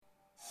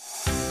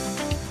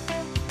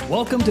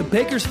Welcome to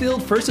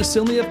Bakersfield First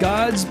Assembly of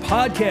God's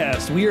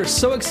podcast. We are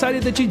so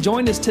excited that you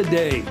joined us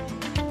today.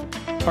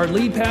 Our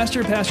lead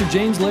pastor, Pastor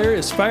James Lair,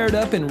 is fired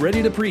up and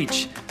ready to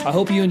preach. I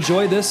hope you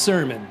enjoy this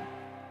sermon.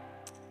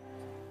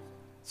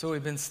 So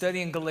we've been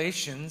studying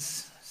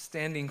Galatians,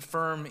 standing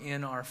firm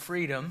in our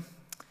freedom,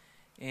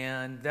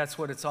 and that's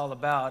what it's all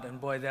about. And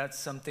boy, that's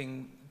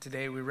something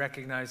today we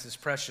recognize as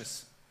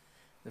precious,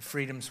 the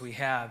freedoms we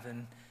have,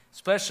 and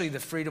especially the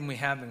freedom we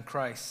have in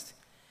Christ.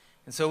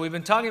 And so we've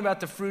been talking about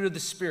the fruit of the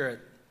Spirit.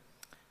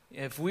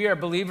 If we are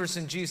believers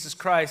in Jesus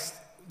Christ,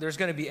 there's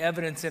going to be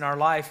evidence in our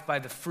life by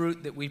the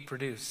fruit that we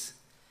produce.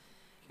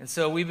 And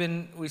so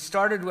we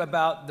started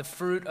about the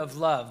fruit of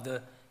love.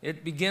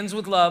 It begins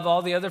with love.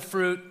 All the other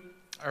fruit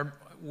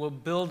will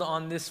build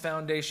on this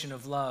foundation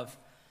of love.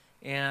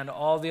 And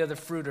all the other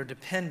fruit are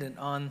dependent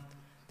on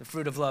the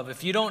fruit of love.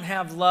 If you don't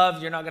have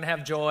love, you're not going to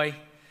have joy.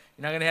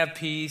 You're not going to have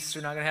peace.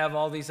 You're not going to have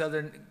all these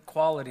other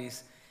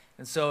qualities.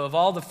 And so of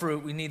all the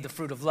fruit, we need the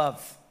fruit of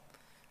love.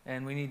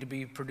 And we need to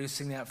be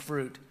producing that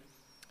fruit.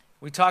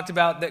 We talked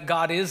about that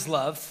God is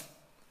love.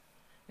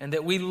 And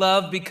that we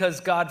love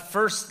because God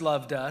first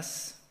loved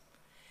us.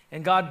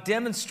 And God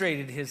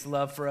demonstrated his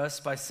love for us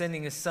by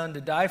sending his son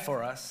to die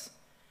for us.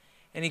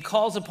 And he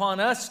calls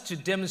upon us to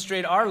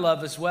demonstrate our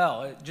love as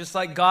well. Just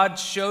like God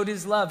showed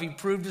his love, he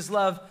proved his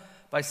love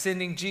by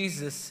sending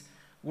Jesus,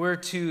 we're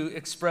to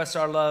express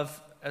our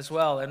love as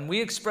well. And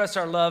we express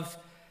our love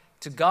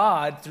to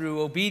God through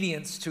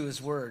obedience to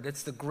his word.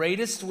 It's the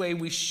greatest way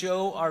we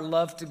show our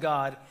love to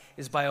God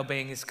is by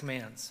obeying his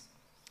commands.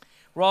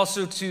 We're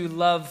also to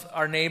love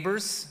our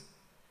neighbors,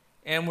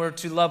 and we're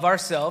to love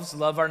ourselves,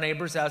 love our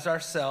neighbors as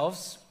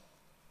ourselves.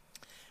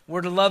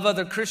 We're to love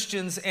other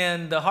Christians,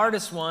 and the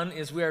hardest one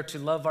is we are to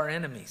love our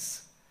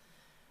enemies.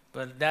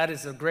 But that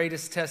is the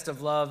greatest test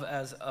of love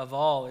as of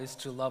all, is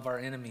to love our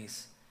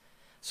enemies.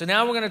 So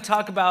now we're going to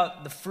talk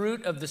about the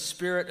fruit of the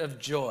Spirit of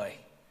joy.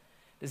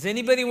 Does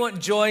anybody want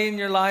joy in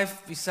your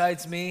life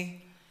besides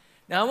me?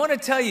 Now I want to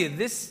tell you,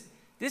 this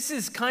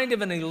is kind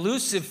of an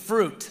elusive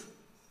fruit.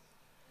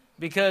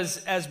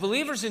 Because as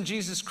believers in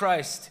Jesus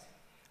Christ,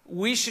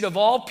 we should of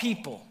all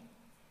people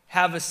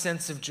have a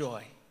sense of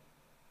joy.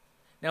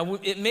 Now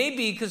it may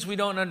be because we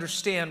don't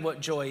understand what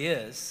joy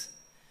is.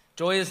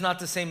 Joy is not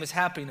the same as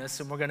happiness,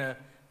 and we're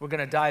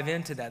gonna dive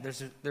into that.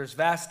 There's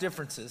vast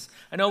differences.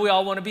 I know we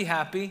all want to be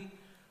happy,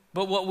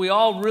 but what we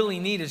all really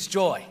need is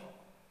joy.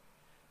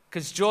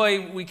 Because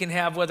joy we can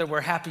have whether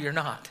we're happy or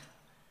not.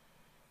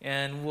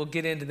 And we'll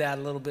get into that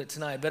a little bit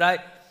tonight.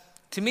 But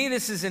to me,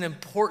 this is an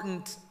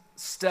important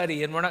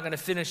study, and we're not going to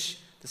finish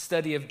the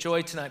study of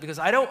joy tonight because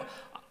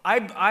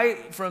I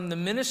from the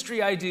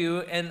ministry I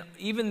do, and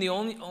even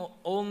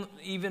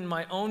even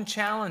my own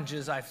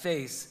challenges I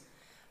face,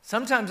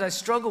 sometimes I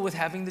struggle with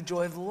having the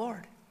joy of the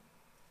Lord.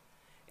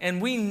 And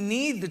we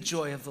need the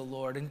joy of the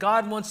Lord, and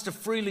God wants to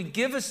freely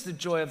give us the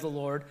joy of the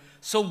Lord,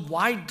 so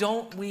why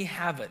don't we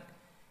have it?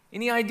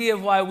 Any idea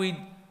of why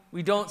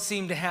we don't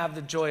seem to have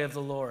the joy of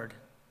the Lord?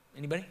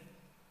 Anybody?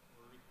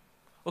 Worry.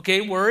 Okay,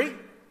 worry.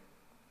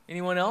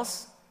 Anyone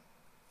else?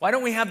 Why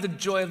don't we have the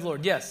joy of the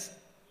Lord? Yes?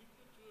 We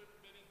put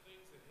many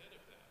things ahead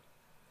of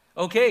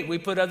that. Okay, we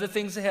put other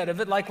things ahead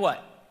of it, like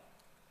what?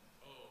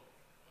 What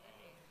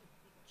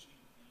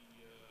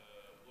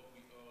we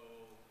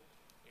owe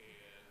and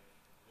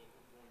what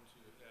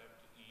we're going to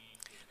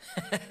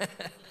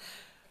have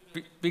to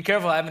eat. Be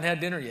careful, I haven't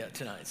had dinner yet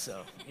tonight,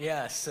 so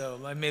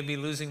I may be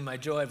losing my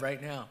joy right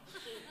now.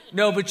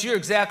 No, but you're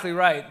exactly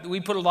right.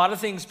 We put a lot of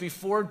things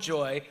before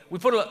joy.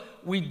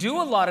 We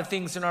do a lot of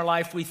things in our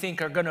life we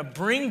think are going to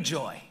bring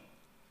joy.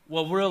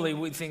 Well, really,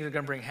 we think they're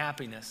going to bring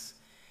happiness.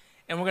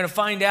 And we're going to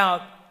find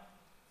out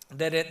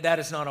that that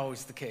is not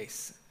always the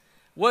case.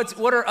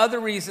 What are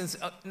other reasons?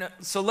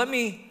 So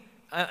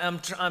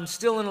I'm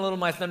still in a little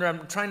my thunder.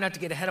 I'm trying not to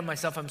get ahead of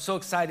myself. I'm so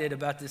excited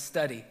about this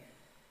study.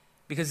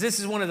 Because this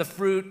is one of the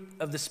fruit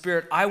of the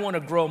Spirit I want to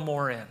grow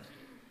more in.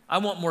 I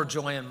want more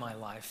joy in my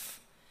life.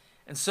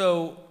 And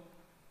so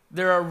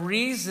there are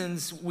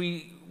reasons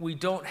we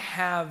don't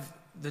have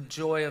the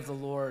joy of the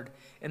Lord.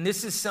 And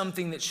this is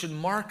something that should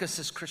mark us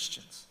as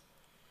Christians.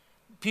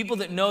 People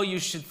that know you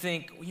should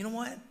think, well, you know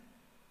what?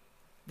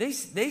 They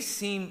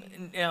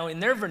seem, now in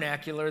their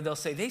vernacular, they'll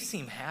say, they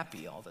seem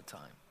happy all the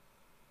time.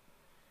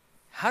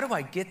 How do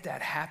I get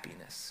that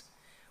happiness?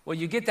 Well,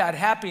 you get that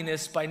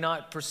happiness by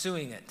not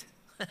pursuing it.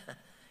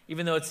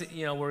 Even though it's,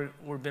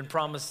 we've been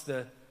promised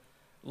the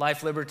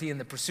life, liberty,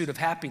 and the pursuit of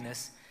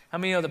happiness. How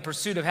many know the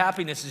pursuit of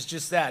happiness is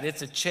just that?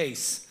 It's a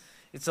chase.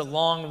 It's a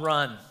long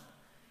run.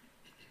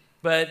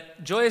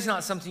 But joy is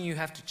not something you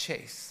have to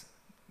chase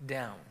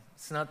down.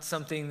 It's not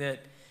something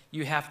that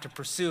you have to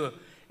pursue.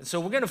 And so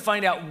we're going to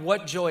find out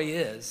what joy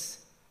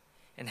is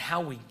and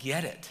how we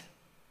get it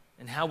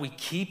and how we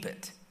keep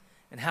it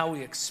and how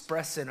we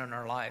express it in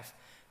our life.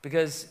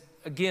 Because,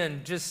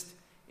 again, just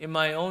in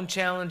my own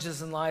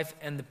challenges in life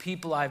and the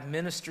people I've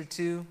ministered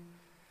to,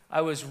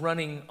 I was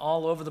running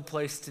all over the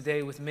place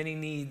today with many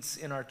needs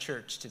in our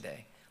church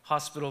today.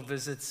 Hospital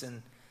visits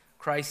and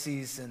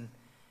crises, and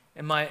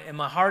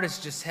my heart is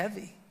just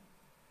heavy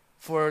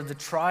for the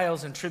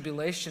trials and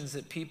tribulations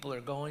that people are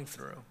going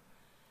through.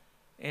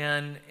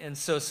 And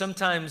so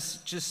sometimes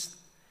just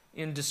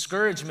in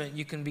discouragement,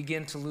 you can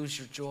begin to lose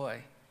your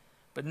joy.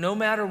 But no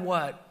matter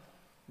what,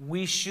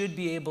 we should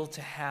be able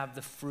to have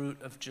the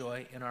fruit of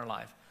joy in our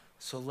life.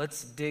 So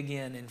let's dig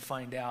in and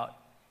find out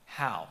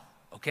how,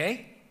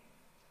 okay?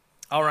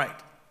 All right.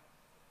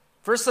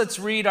 First, let's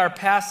read our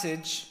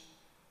passage,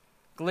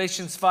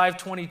 Galatians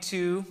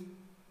 5:22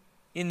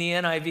 in the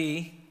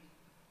NIV.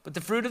 But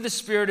the fruit of the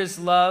Spirit is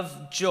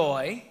love,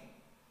 joy.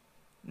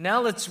 Now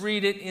let's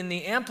read it in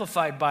the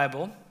Amplified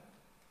Bible.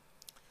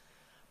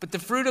 But the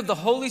fruit of the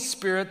Holy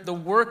Spirit, the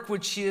work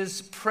which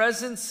His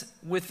presence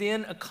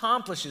within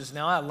accomplishes.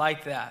 Now I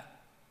like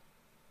that.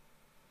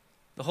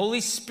 The Holy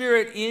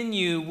Spirit in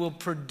you will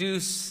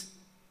produce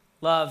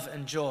love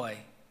and joy.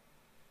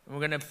 And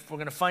we're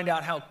going to find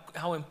out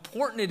how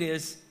important it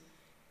is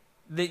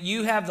that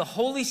you have the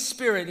Holy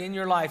Spirit in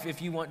your life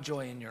if you want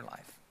joy in your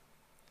life.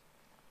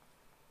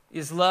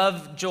 Is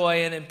love,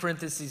 joy, and in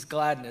parentheses,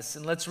 gladness.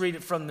 And let's read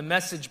it from the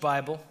Message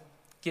Bible,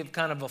 give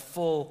kind of a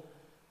full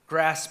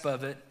grasp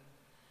of it.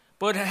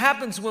 But what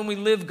happens when we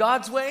live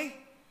God's way?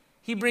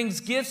 He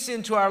brings gifts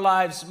into our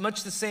lives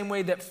much the same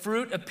way that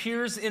fruit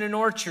appears in an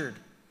orchard.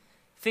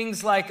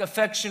 Things like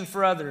affection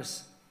for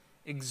others,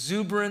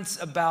 exuberance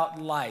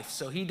about life.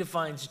 So he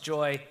defines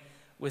joy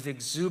with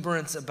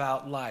exuberance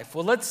about life.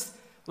 Well,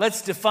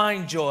 let's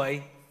define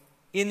joy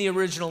in the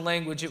original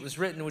language it was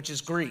written, which is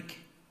Greek.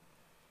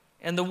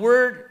 And the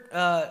word,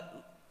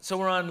 so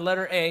we're on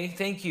letter A.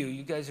 Thank you.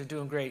 You guys are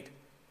doing great.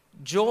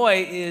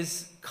 Joy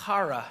is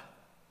chara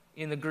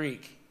in the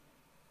Greek.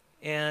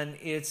 And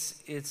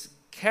it's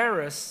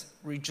charis,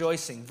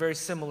 rejoicing. Very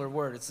similar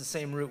word. It's the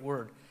same root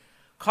word.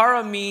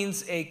 Chara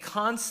means a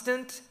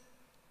constant,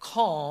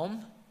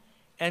 calm,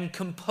 and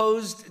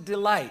composed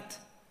delight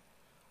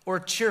or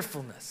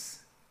cheerfulness.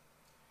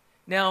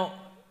 Now,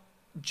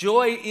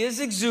 joy is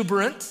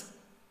exuberant.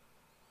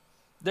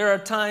 There are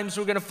times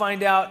we're going to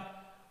find out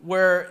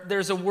where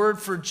there's a word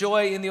for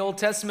joy in the Old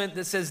Testament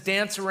that says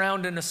dance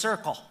around in a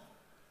circle.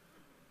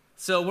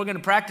 So we're going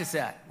to practice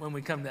that when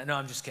we come to that. No,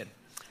 I'm just kidding.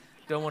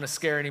 Don't want to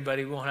scare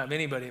anybody. We won't have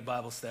anybody at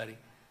Bible study.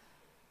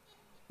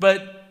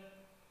 But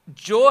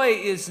joy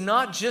is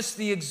not just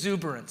the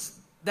exuberance.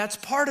 That's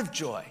part of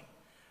joy.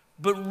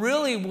 But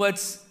really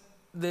what's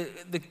the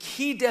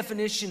key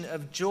definition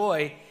of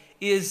joy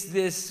is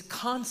this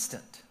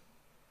constant.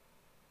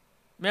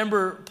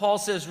 Remember, Paul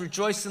says,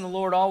 rejoice in the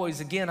Lord always.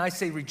 Again, I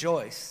say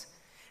rejoice.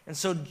 And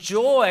so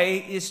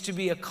joy is to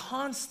be a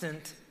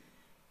constant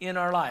in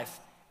our life.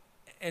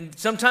 And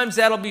sometimes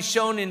that'll be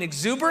shown in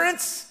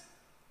exuberance.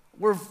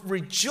 We're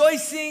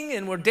rejoicing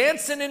and we're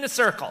dancing in a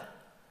circle.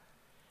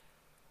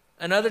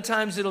 And other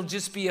times it'll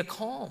just be a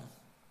calm,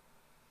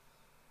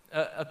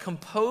 a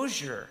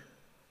composure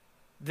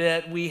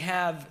that we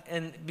have,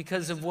 and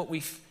because of what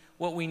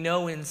we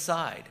know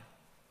inside.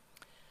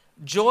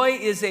 Joy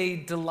is a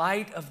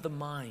delight of the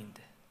mind.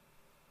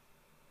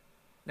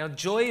 Now,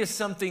 joy is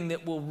something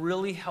that will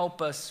really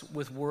help us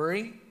with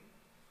worry,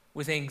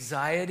 with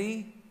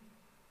anxiety,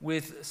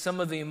 with some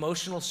of the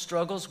emotional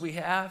struggles we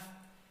have.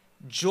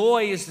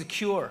 Joy is the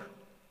cure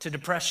to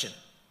depression.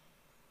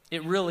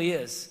 It really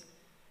is.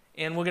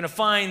 And we're going to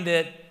find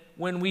that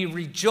when we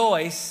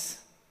rejoice,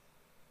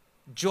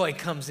 joy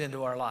comes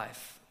into our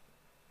life.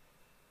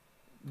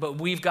 But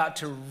we've got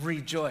to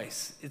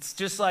rejoice. It's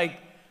just like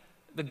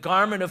the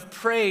garment of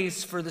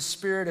praise for the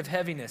spirit of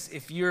heaviness.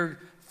 If you're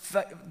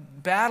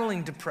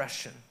battling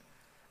depression,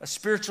 a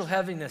spiritual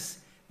heaviness,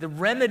 the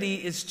remedy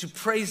is to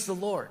praise the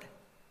Lord,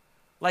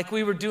 like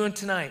we were doing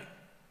tonight.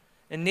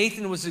 And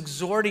Nathan was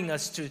exhorting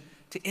us to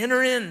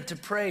enter into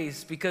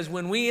praise, because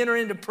when we enter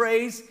into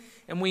praise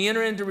and we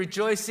enter into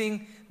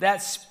rejoicing,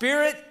 that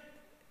spirit,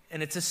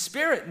 and it's a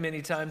spirit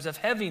many times of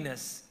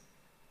heaviness,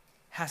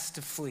 has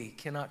to flee,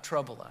 cannot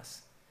trouble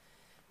us.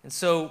 And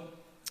so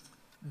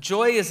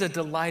joy is a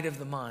delight of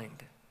the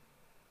mind.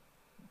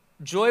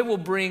 Joy will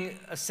bring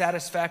a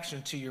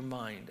satisfaction to your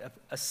mind,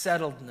 a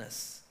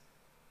settledness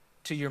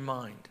to your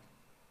mind,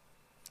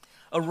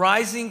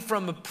 arising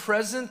from a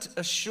present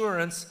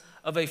assurance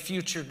of a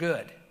future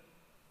good.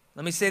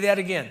 Let me say that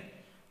again.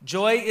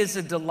 Joy is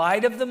a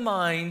delight of the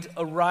mind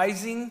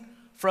arising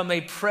from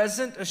a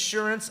present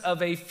assurance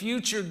of a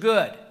future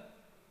good.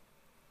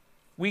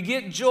 We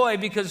get joy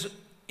because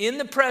in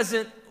the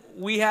present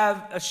we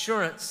have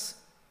assurance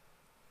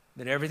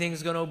that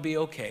everything's going to be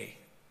okay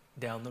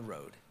down the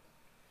road.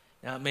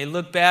 Now, it may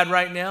look bad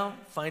right now.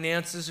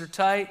 Finances are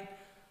tight.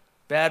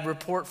 Bad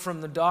report from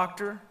the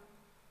doctor.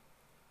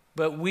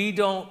 But we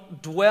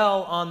don't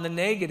dwell on the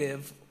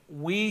negative.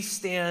 We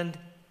stand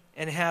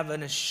and have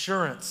an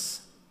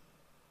assurance,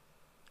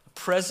 a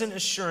present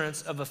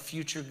assurance of a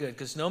future good.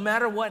 Because no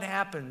matter what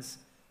happens,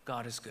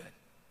 God is good.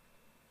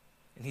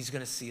 And He's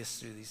going to see us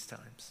through these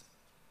times.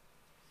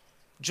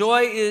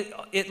 Joy,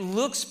 it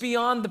looks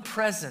beyond the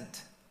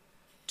present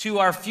to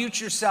our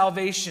future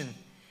salvation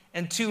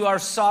and to our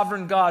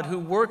sovereign God who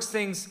works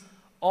things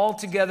all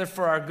together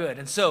for our good.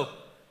 And so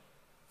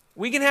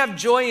we can have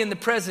joy in the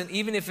present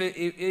even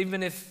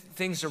if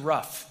things are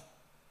rough.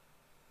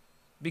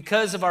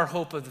 because of our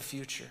hope of the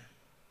future,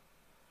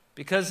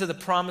 because of the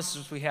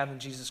promises we have in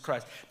Jesus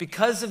Christ,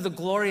 because of the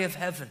glory of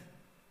heaven.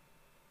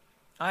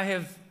 I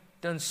have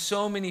done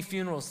so many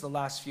funerals the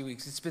last few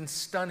weeks. It's been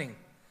stunning,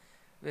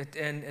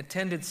 and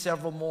attended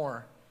several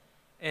more.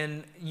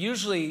 And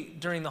usually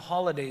during the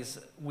holidays,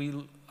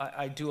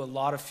 I do a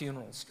lot of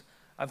funerals.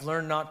 I've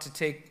learned not to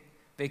take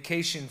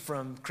vacation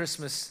from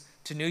Christmas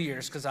to New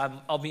Year's because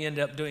I'll be end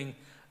up doing.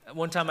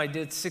 One time I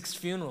did 6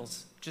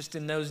 funerals just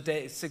in those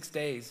days, 6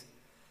 days.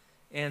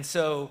 And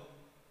so,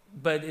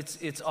 but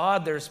it's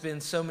odd. There's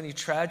been so many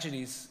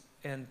tragedies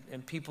and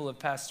people have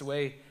passed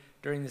away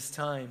during this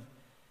time.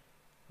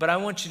 But I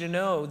want you to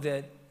know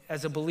that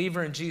as a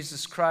believer in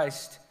Jesus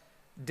Christ,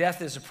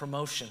 death is a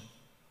promotion.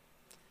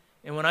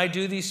 And when I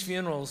do these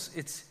funerals,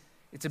 it's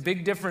a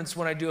big difference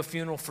when I do a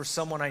funeral for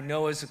someone I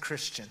know as a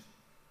Christian.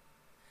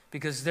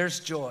 Because there's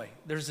joy.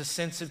 There's a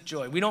sense of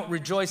joy. We don't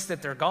rejoice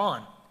that they're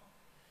gone.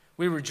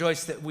 We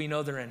rejoice that we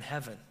know they're in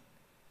heaven.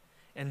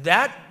 And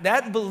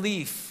that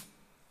belief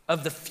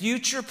of the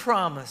future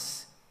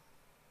promise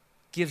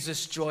gives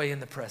us joy in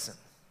the present.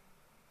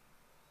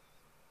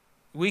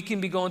 We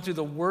can be going through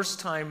the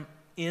worst time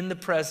in the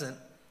present,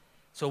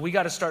 so we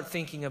got to start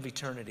thinking of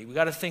eternity. We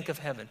got to think of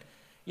heaven.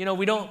 You know,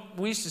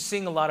 we used to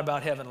sing a lot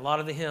about heaven. A lot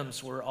of the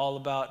hymns were all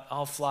about,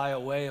 I'll fly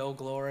away, oh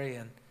glory,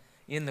 and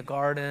in the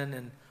garden,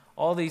 and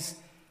all these.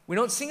 We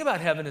don't sing about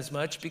heaven as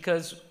much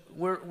because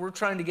we're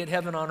trying to get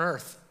heaven on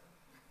earth.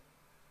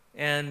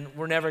 And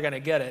we're never going to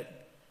get it.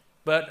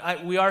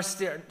 But we are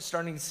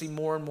starting to see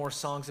more and more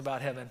songs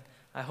about heaven.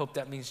 I hope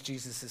that means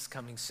Jesus is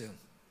coming soon.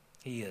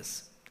 He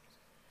is.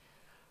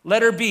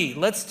 Letter B,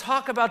 let's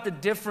talk about the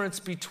difference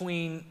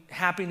between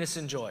happiness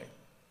and joy.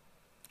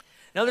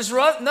 Now, there's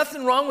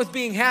nothing wrong with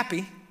being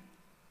happy.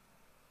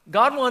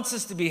 God wants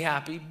us to be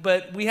happy,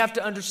 but we have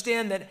to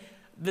understand that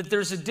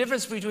there's a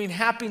difference between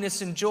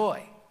happiness and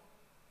joy.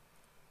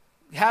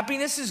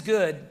 Happiness is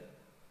good,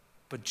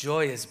 but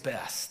joy is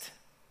best.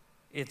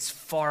 It's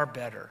far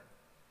better.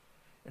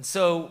 And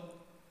so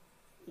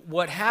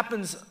what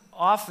happens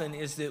often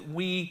is that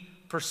we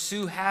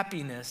pursue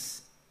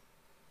happiness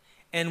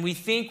and we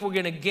think we're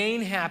going to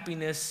gain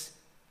happiness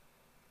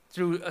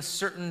through a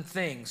certain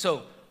thing.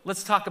 So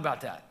let's talk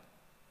about that.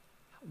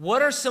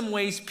 What are some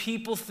ways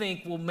people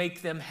think will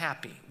make them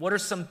happy? What are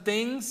some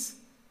things,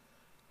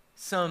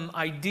 some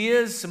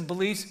ideas, some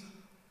beliefs?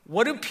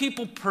 What do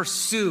people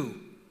pursue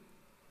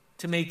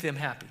to make them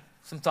happy?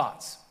 Some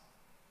thoughts.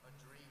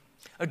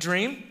 A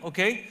dream,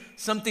 okay?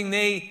 Something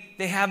they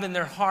have in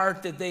their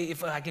heart that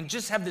if I can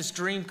just have this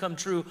dream come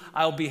true,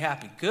 I'll be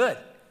happy. Good.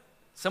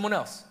 Someone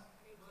else.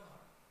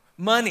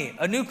 Money,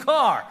 a new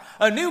car.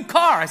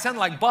 I sound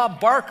like Bob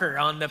Barker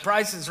on The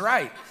Price is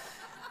Right.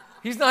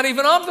 He's not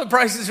even on The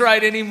Price is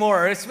Right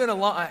anymore. It's been a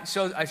long,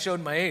 I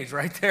showed my age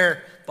right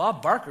there.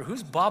 Bob Barker,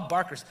 who's Bob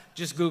Barker?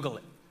 Just Google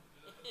it.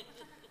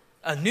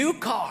 A new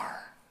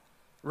car,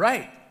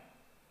 right.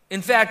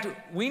 In fact,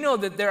 we know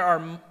that there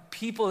are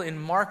people in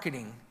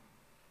marketing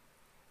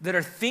that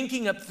are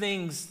thinking up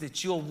things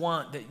that you'll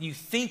want, that you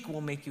think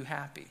will make you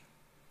happy.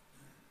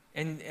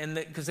 And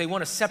because they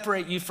want to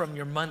separate you from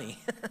your money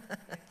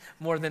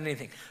more than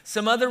anything.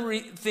 Some other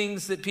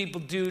things that people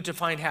do to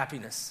find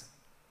happiness.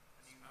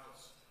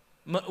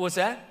 What's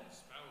that?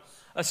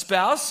 A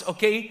spouse,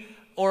 okay,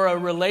 or a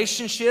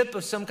relationship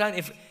of some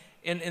kind.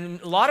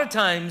 And a lot of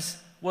times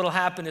what will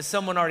happen is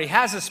someone already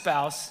has a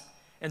spouse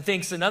and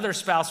thinks another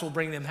spouse will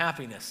bring them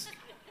happiness.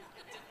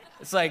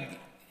 It's like,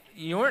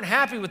 you weren't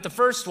happy with the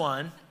first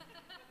one,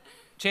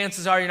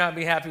 chances are you're not going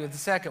to be happy with the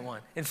second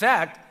one. In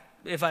fact,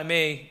 if I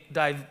may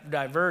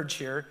diverge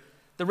here,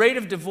 the rate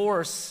of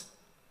divorce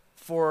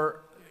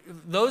for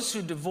those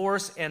who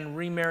divorce and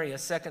remarry a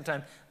second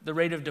time, the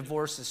rate of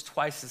divorce is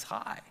twice as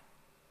high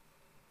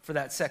for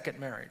that second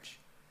marriage.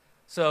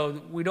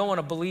 So we don't want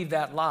to believe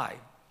that lie.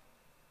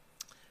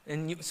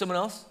 And someone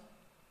else?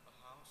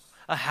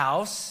 A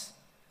house.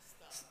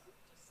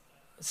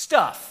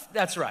 Stuff.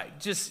 That's right.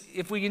 Just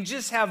if we can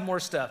just have more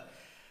stuff.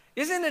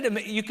 Isn't it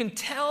amazing? You can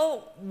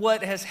tell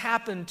what has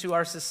happened to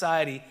our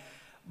society.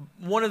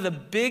 One of the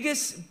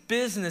biggest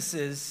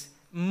businesses,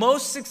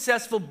 most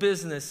successful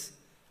business,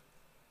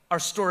 are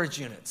storage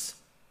units.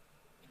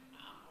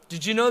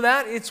 Did you know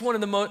that? It's one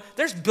of the most,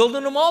 there's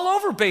building them all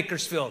over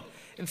Bakersfield.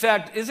 In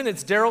fact, isn't it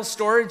Daryl's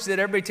Storage that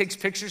everybody takes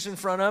pictures in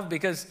front of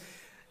because,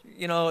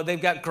 you know,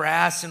 they've got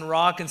grass and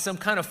rock and some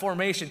kind of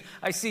formation.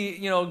 I see,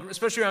 you know,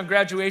 especially around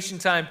graduation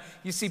time,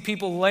 you see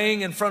people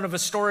laying in front of a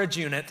storage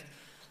unit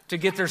to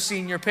get their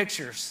senior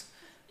pictures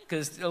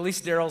because at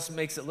least Daryl's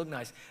makes it look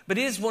nice. But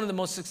it is one of the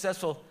most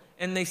successful.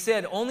 And they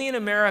said only in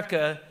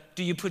America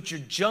do you put your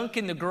junk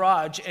in the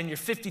garage and your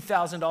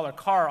 $50,000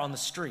 car on the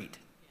street.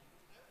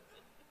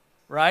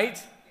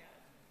 Right?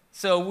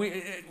 So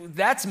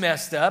that's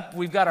messed up.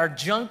 We've got our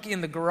junk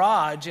in the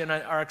garage and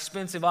our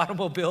expensive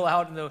automobile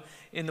out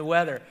in the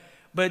weather.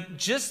 But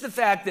just the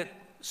fact that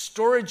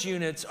storage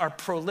units are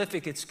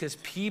prolific, it's because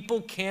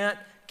people can't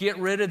get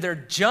rid of their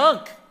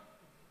junk.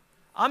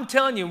 I'm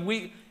telling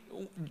you,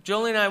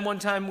 Jolie and I one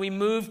time, we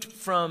moved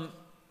from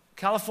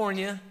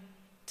California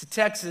to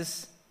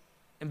Texas,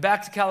 and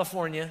back to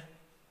California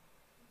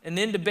and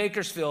then to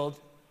Bakersfield,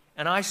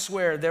 and I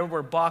swear there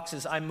were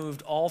boxes I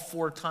moved all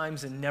 4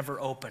 times and never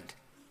opened.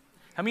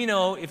 How many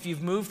know if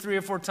you've moved 3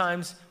 or 4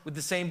 times with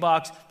the same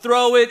box,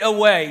 throw it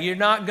away. You're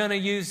not going to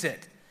use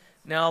it.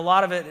 Now, a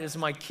lot of it is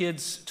my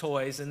kids'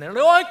 toys, and they're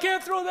like, oh, I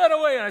can't throw that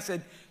away. And I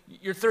said,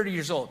 you're 30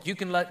 years old. You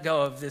can let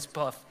go of this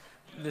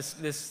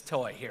this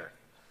toy here.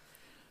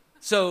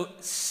 So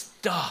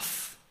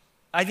stuff.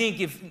 I think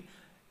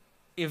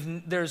if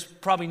there's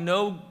probably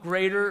no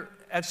greater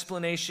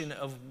explanation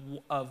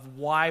of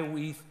why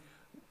we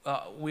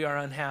are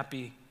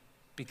unhappy,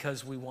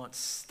 because we want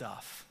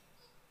stuff.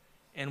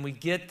 And we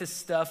get the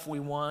stuff we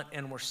want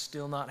and we're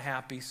still not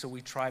happy, so we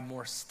try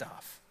more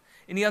stuff.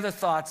 Any other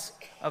thoughts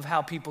of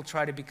how people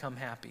try to become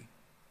happy?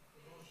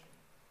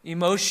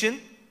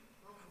 Emotion?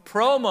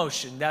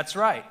 Promotion, that's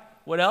right.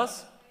 What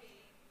else?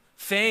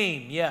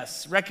 Fame,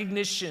 yes.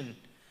 Recognition.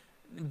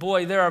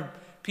 Boy, there are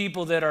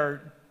people that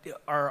are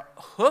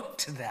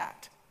hooked to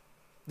that.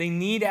 They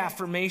need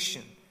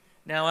affirmation.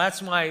 Now,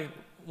 that's my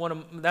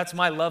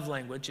love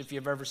language. If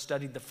you've ever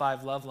studied the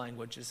 5 love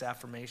languages,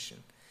 affirmation.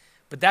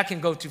 But that can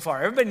go too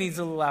far. Everybody needs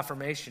a little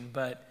affirmation,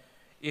 but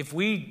if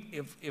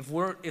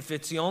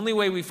it's the only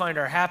way we find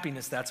our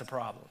happiness, that's a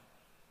problem.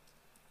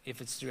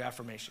 If it's through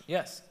affirmation.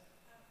 Yes.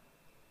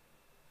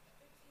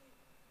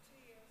 2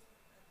 years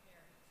of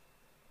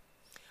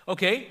marriage.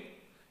 Okay.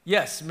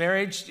 Yes,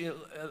 marriage,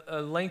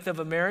 a length of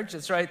a marriage.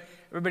 That's right.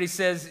 Everybody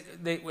says,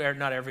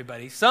 not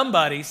everybody,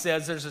 somebody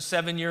says there's a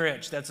 7-year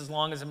itch. That's as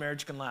long as a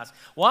marriage can last.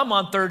 Well, I'm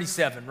on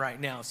 37 right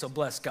now, so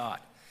bless God.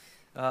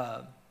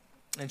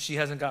 And she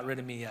hasn't got rid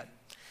of me yet.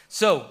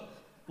 So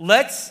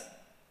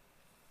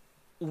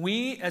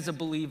we as a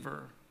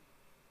believer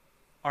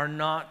are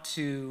not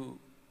to,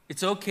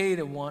 it's okay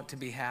to want to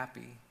be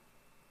happy,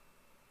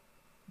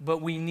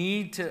 but we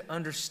need to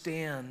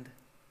understand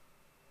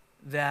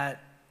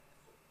that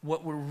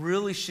what we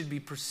really should be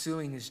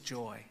pursuing is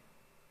joy.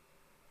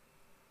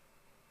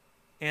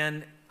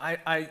 And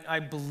I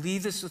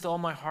believe this with all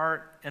my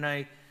heart, and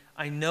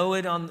I know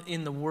it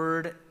in the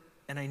Word,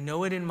 and I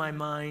know it in my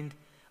mind.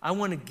 I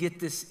want to get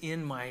this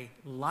in my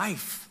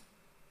life,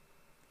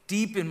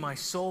 deep in my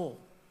soul,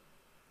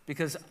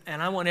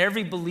 and I want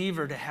every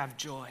believer to have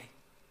joy.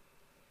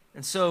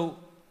 And so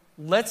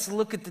let's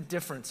look at the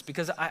difference,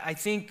 because I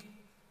think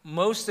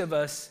most of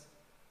us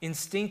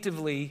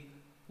instinctively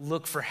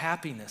look for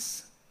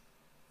happiness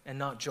and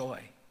not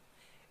joy.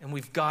 And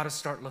we've got to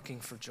start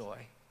looking for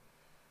joy.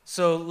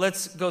 So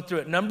let's go through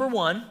it. Number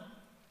 1,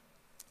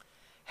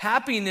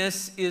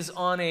 happiness is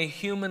on a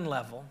human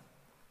level.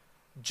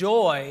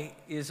 Joy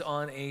is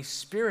on a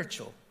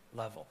spiritual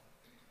level.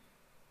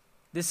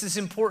 This is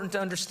important to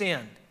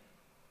understand.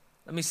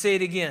 Let me say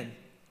it again.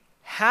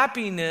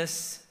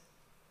 Happiness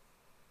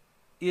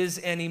is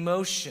an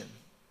emotion.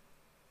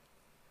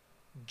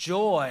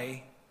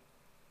 Joy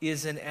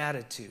is an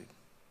attitude.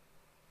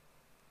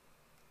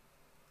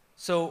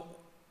 So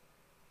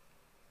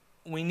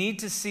we need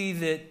to see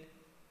that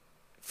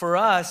for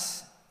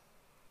us,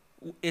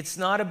 it's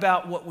not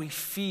about what we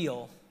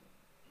feel.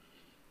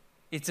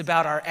 It's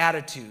about our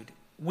attitude.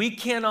 We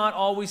cannot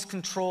always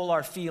control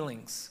our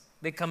feelings.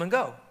 They come and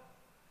go.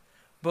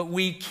 But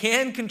we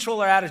can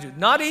control our attitude.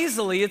 Not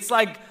easily. It's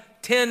like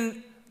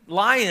 10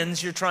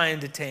 lions you're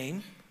trying to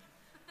tame.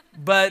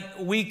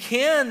 But we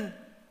can,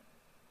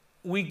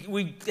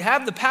 we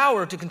have the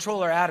power to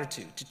control our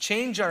attitude, to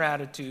change our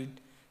attitude,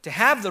 to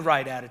have the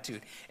right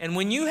attitude. And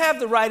when you have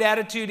the right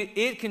attitude,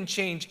 it can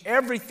change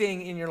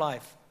everything in your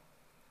life.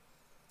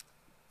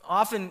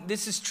 Often,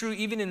 this is true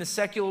even in the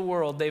secular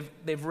world.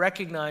 They've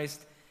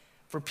recognized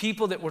for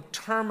people that were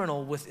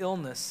terminal with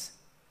illness,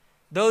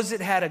 those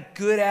that had a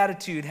good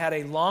attitude had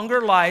a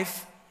longer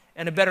life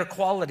and a better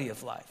quality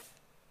of life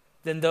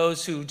than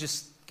those who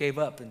just gave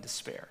up in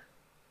despair.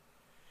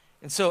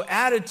 And so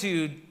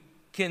attitude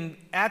can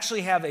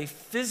actually have a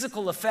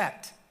physical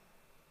effect.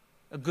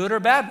 A good or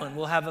bad one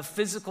will have a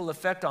physical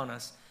effect on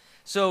us.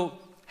 So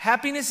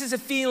happiness is a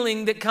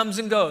feeling that comes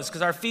and goes,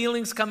 because our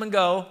feelings come and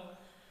go.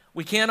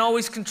 We can't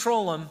always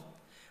control them,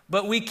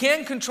 but we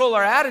can control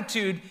our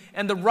attitude,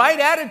 and the right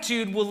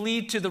attitude will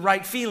lead to the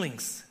right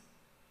feelings.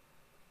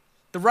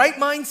 The right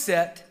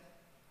mindset,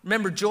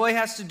 remember, joy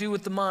has to do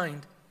with the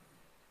mind.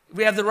 If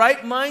we have the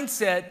right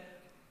mindset,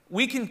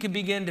 we can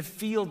begin to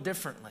feel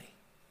differently.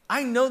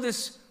 I know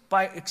this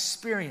by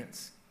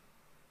experience.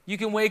 You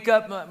can wake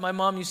up, my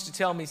mom used to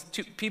tell me,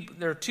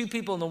 there are 2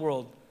 people in the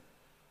world.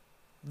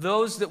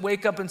 Those that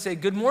wake up and say,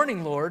 "Good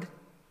morning, Lord,"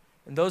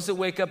 and those that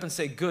wake up and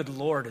say, "Good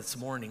Lord, it's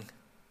morning."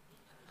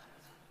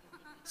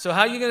 So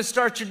how are you going to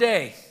start your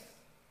day?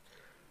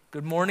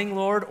 Good morning,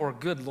 Lord, or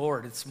good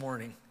Lord, it's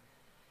morning.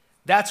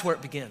 That's where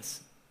it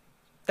begins.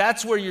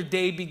 That's where your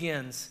day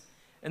begins.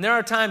 And there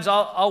are times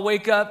I'll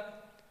wake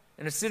up,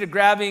 and instead of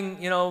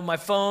grabbing, my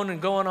phone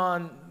and going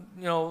on,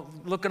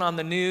 looking on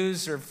the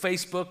news or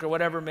Facebook or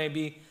whatever it may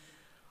be,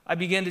 I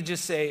begin to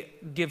just say,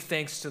 give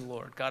thanks to the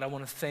Lord. God, I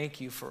want to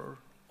thank you for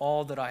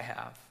all that I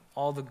have,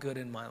 all the good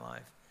in my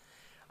life.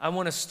 I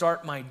want to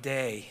start my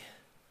day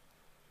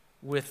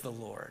with the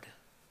Lord.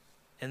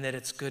 and that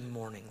it's good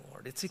morning,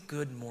 Lord. It's a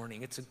good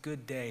morning. It's a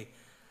good day.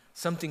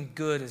 Something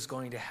good is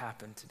going to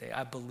happen today.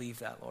 I believe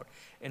that, Lord.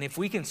 And if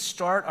we can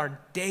start our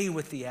day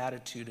with the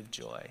attitude of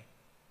joy,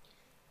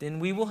 then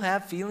we will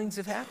have feelings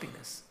of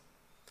happiness.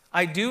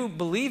 I do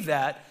believe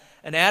that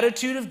an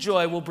attitude of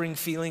joy will bring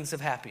feelings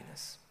of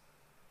happiness.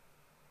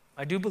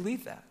 I do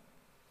believe that.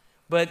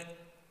 But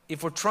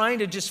if we're trying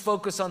to just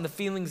focus on the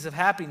feelings of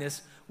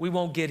happiness, we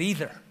won't get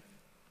either.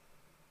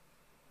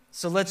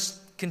 So let's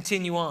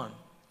continue on.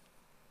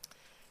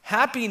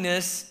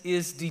 Happiness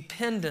is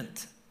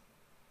dependent.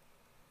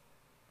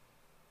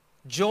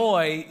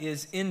 Joy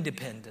is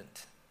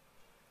independent.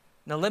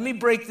 Now let me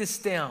break this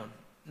down.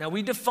 Now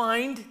we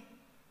defined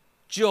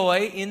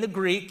joy in the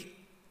Greek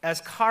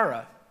as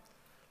chara.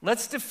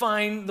 Let's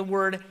define the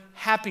word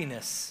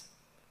happiness.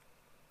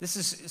 This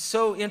is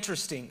so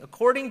interesting.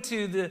 According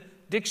to the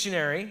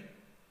dictionary,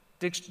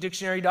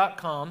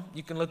 dictionary.com,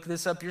 you can look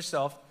this up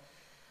yourself.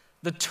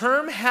 The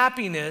term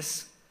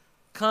happiness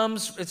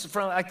it's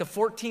from like the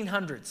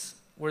 1400s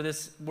where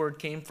this word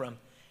came from.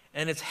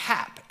 And it's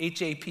hap,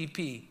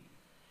 H-A-P-P.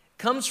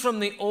 Comes from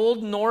the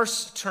Old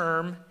Norse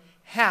term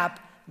hap,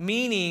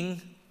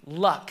 meaning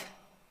luck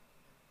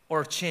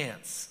or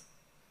chance.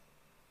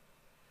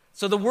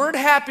 So the word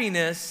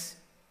happiness,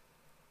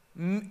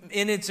 in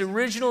its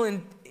original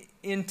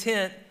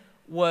intent,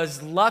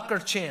 was luck or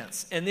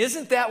chance. And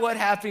isn't that what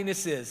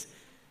happiness is?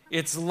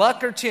 It's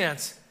luck or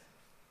chance.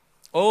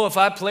 Oh, if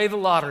I play the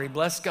lottery,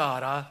 bless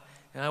God,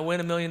 and I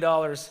win $1 million,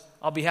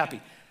 I'll be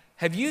happy.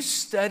 Have you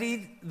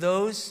studied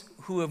those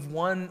who have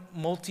won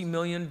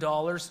multi-million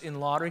dollars in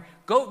lottery?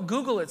 Go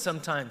Google it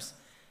sometimes.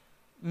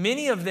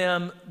 Many of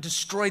them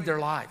destroyed their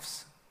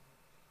lives.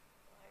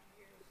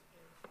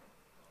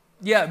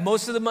 Yeah,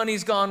 most of the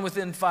money's gone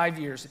within 5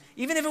 years,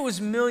 even if it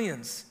was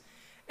millions.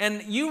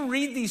 And you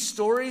read these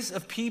stories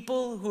of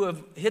people who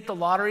have hit the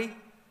lottery,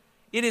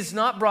 it has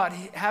not brought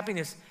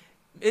happiness.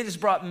 It has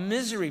brought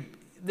misery.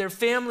 Their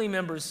family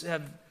members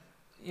have,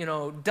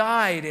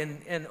 died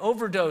and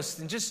overdosed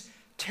and just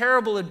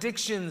terrible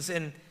addictions.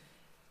 And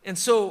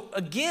so,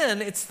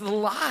 again, it's the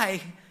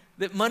lie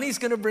that money's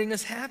going to bring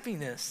us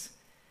happiness.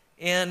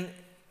 And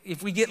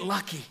if we get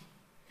lucky.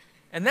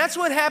 And that's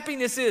what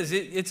happiness is.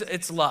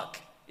 It's luck.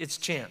 It's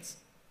chance.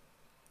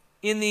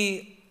 In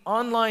the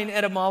online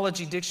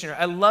etymology dictionary,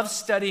 I love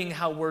studying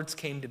how words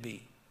came to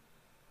be,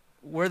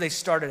 where they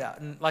started out.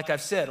 And like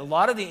I've said, a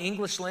lot of the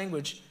English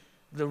language,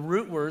 the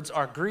root words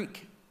are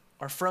Greek,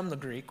 are from the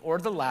Greek, or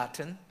the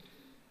Latin,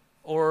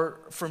 or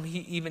from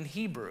even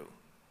Hebrew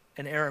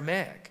and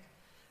Aramaic.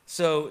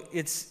 So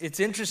it's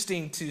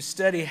interesting to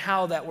study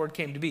how that word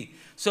came to be.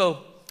 So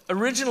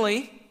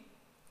originally,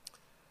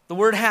 the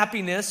word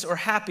happiness or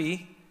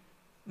happy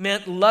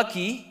meant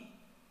lucky,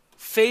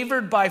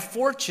 favored by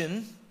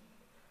fortune,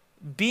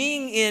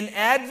 being in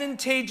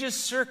advantageous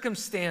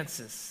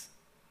circumstances,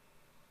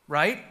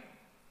 right?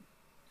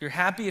 You're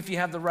happy if you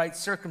have the right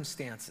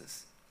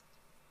circumstances.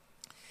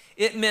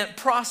 It meant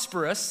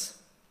prosperous.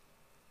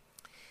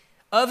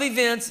 Of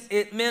events,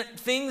 it meant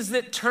things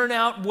that turn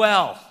out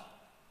well.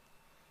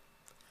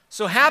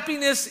 So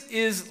happiness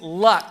is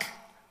luck,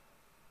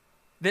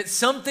 that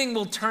something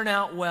will turn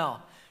out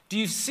well. Do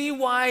you see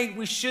why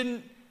we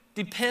shouldn't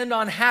depend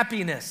on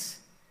happiness?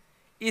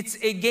 It's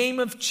a game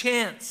of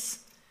chance.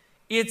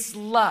 It's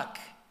luck.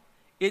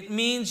 It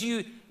means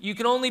you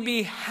can only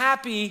be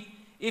happy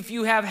if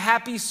you have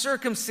happy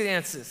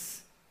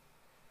circumstances.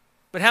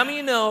 But how many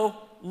of you know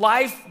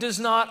life does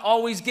not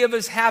always give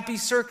us happy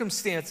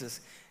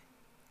circumstances?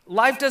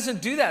 Life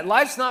doesn't do that.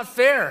 Life's not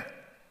fair.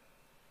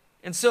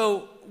 And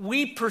so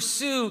we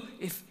pursue,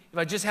 if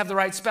I just have the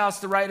right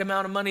spouse, the right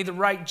amount of money, the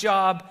right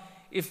job,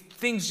 if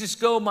things just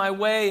go my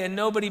way and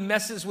nobody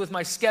messes with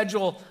my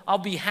schedule, I'll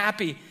be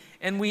happy.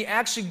 And we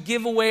actually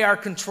give away our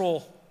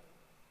control.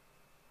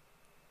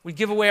 We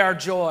give away our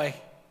joy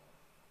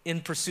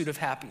in pursuit of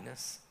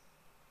happiness.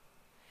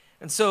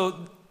 And so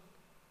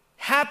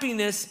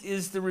happiness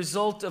is the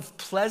result of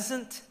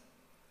pleasant,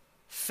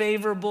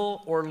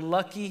 favorable, or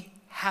lucky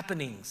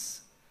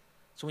happenings.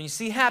 So when you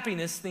see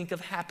happiness, think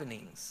of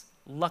happenings,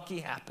 lucky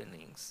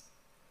happenings,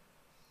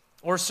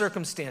 or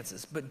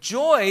circumstances. But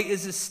joy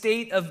is a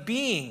state of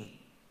being,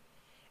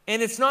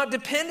 and it's not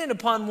dependent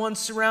upon one's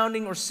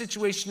surrounding or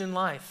situation in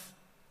life.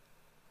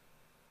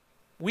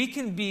 We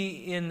can be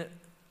in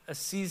a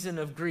season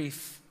of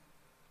grief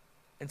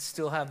and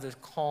still have the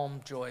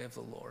calm joy of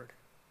the Lord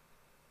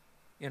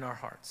in our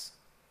hearts.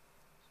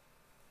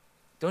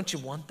 Don't you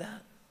want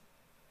that?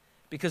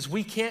 Because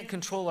we can't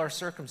control our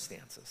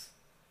circumstances,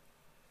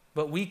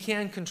 but we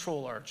can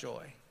control our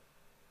joy.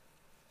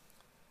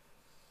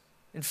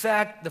 In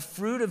fact, the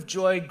fruit of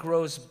joy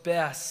grows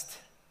best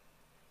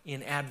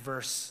in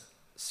adverse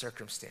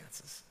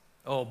circumstances.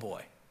 Oh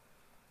boy,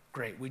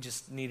 great, we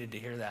just needed to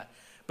hear that.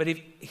 But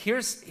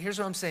here's what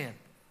I'm saying,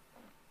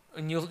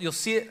 and you'll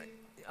see it.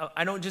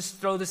 I don't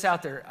just throw this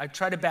out there. I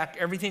try to back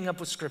everything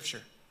up with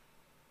Scripture.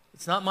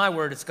 It's not my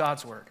word, it's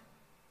God's word.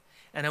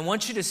 And I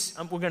want you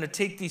to, we're going to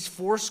take these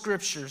 4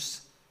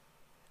 scriptures,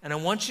 and I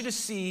want you to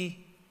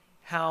see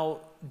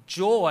how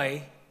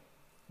joy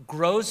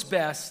grows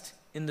best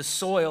in the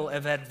soil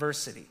of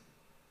adversity.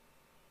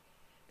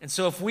 And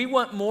so if we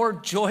want more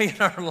joy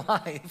in our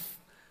life,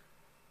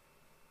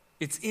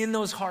 it's in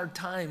those hard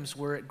times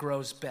where it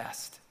grows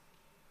best.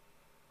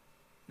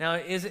 Now,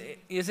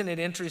 isn't it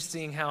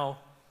interesting how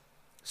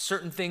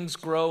certain things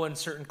grow in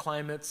certain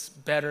climates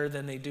better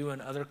than they do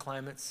in other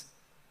climates?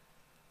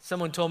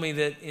 Someone told me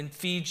that in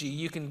Fiji,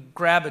 you can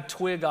grab a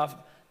twig off,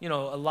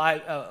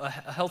 a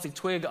healthy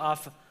twig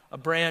off a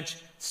branch,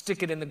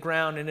 stick it in the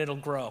ground, and it'll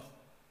grow.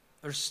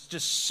 There's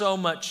just so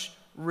much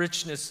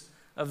richness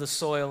of the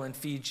soil in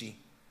Fiji.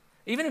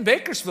 Even in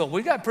Bakersfield,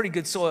 we got pretty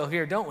good soil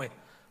here, don't we?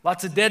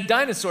 Lots of dead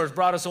dinosaurs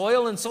brought us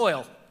oil and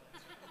soil.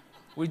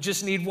 We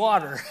just need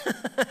water.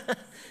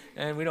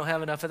 And we don't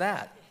have enough of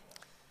that.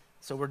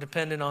 So we're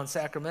dependent on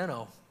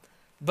Sacramento.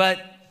 But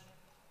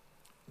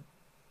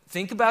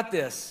think about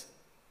this.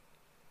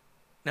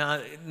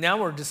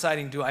 Now we're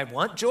deciding, do I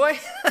want joy?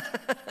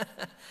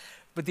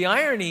 But the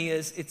irony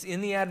is, it's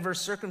in the adverse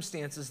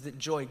circumstances that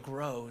joy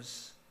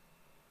grows.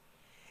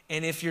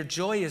 And if your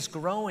joy is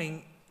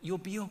growing, you'll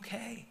be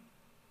okay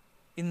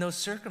in those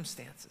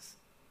circumstances,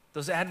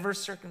 those adverse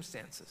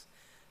circumstances.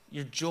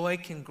 Your joy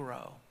can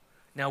grow.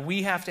 Now,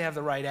 we have to have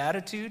the right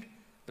attitude,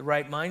 the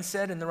right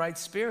mindset, and the right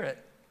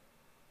spirit.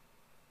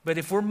 But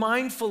if we're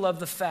mindful of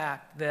the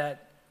fact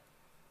that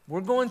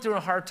we're going through a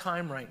hard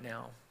time right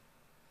now,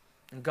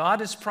 and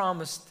God has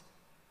promised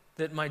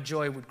that my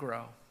joy would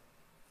grow.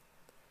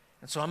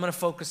 And so I'm going to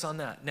focus on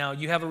that. Now,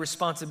 you have a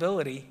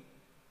responsibility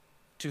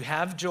to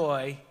have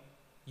joy.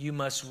 You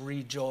must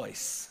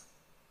rejoice.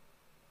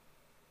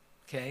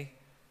 Okay?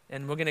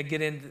 And we're going to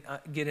get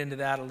into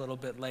that a little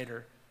bit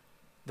later.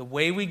 The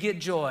way we get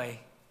joy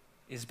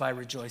is by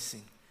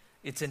rejoicing.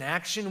 It's an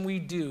action we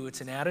do.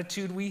 It's an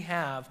attitude we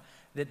have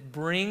that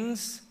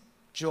brings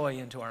joy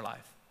into our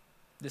life.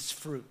 This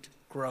fruit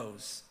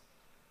grows.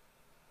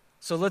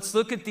 So let's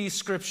look at these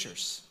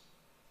scriptures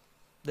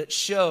that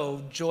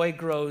show joy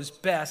grows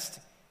best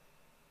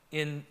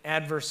in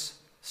adverse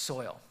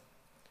soil.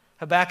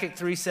 Habakkuk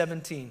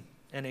 3:17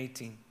 and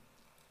 18.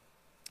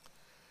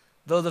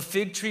 Though the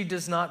fig tree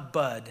does not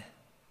bud,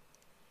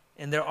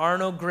 and there are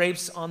no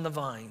grapes on the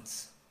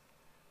vines,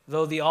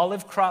 though the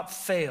olive crop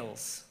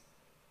fails,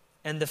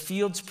 and the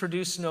fields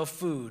produce no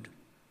food,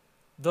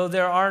 though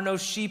there are no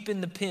sheep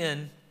in the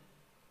pen,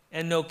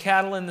 and no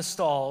cattle in the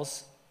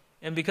stalls,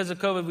 and because of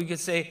COVID we could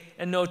say,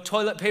 and no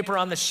toilet paper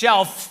on the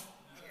shelf.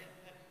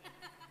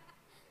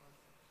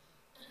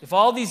 If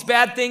all these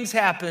bad things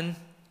happen,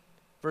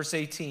 verse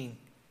 18,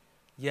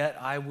 yet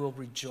I will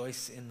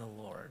rejoice in the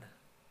Lord.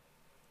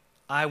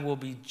 I will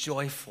be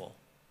joyful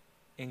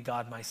in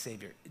God my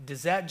Savior.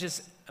 Does that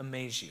just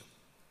amaze you?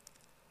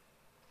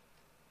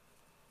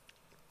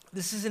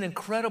 This is an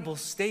incredible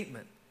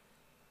statement.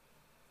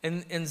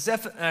 And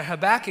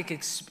Habakkuk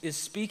is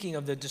speaking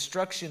of the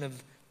destruction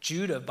of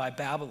Judah by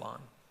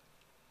Babylon.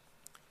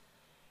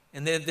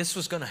 And that this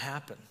was going to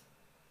happen.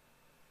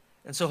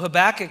 And so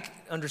Habakkuk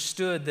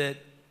understood that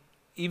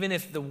even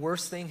if the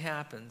worst thing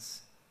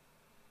happens,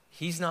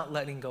 he's not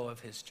letting go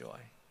of his joy.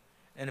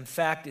 And in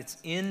fact, it's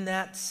in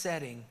that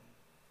setting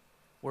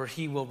where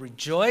he will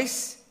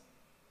rejoice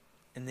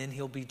and then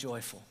he'll be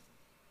joyful.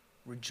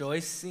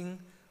 Rejoicing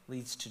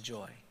leads to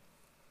joy.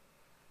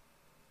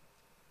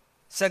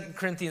 2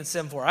 Corinthians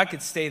 7:4. I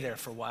could stay there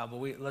for a while, but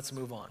let's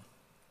move on.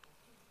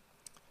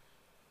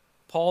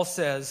 Paul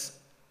says,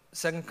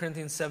 2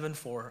 Corinthians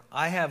 7:4,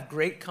 I have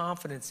great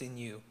confidence in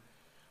you.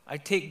 I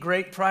take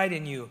great pride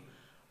in you.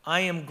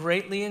 I am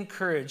greatly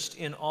encouraged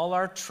in all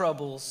our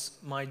troubles.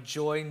 My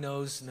joy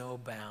knows no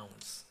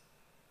bounds.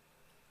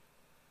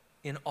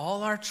 In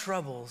all our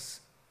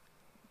troubles,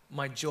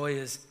 my joy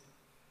is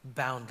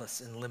boundless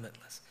and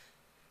limitless.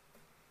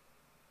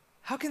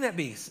 How can that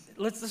be?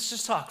 Let's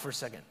just talk for a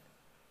second.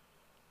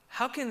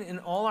 How can in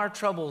all our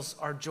troubles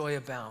our joy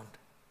abound?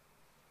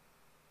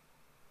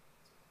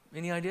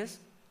 Any ideas?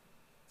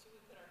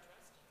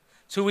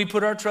 So we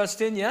put our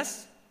trust in,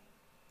 yes?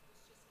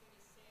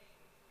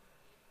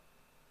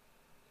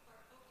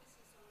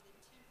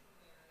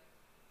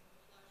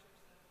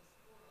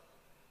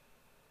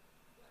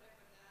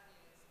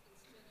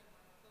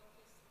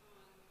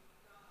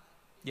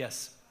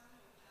 Yes.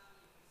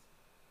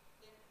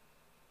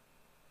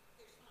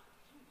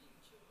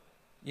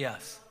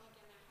 Yes.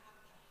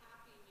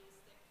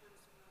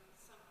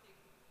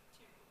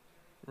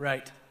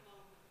 Right.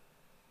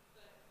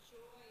 But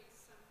joy is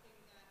something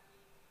that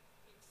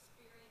we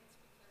experience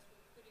because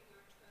we're putting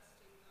our trust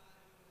in God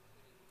and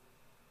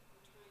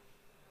we're trying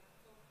to put our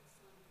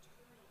focus on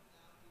eternal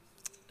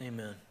values.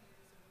 Amen.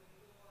 There's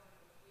a reward.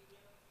 We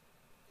know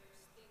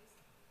there's things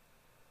that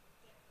God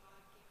gives us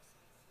as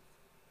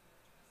we put our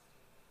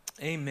trust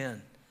in.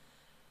 Amen.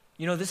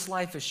 You know, this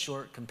life is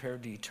short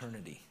compared to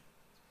eternity.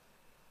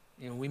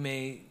 You know, we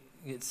may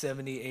get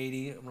 70,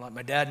 80. Like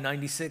my dad,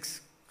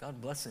 96.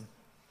 God bless him.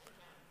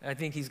 I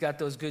think he's got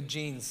those good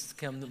genes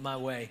come my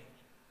way.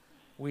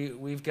 We're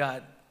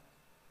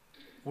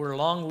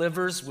long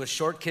livers with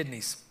short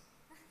kidneys.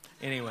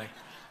 Anyway.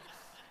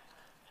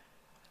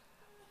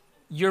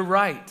 You're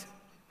right.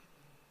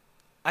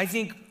 I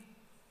think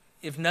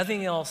if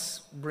nothing else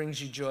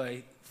brings you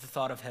joy, the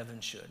thought of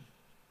heaven should.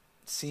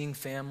 Seeing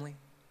family.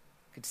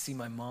 I could see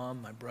my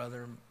mom, my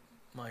brother,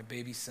 my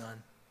baby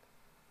son.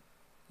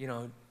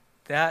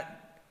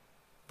 That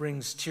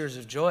brings tears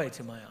of joy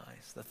to my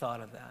eyes, the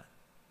thought of that.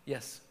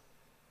 Yes?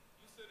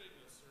 You said it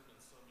in a sermon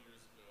some years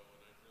ago,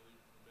 and I really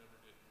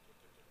remembered it and took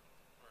it to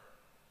heart.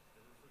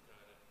 Never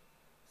forgot it,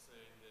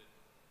 saying that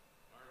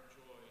our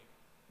joy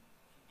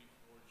should be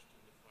forged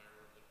in the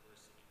fire of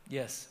adversity.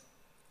 Yes.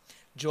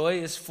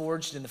 Joy is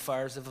forged in the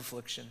fires of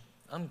affliction.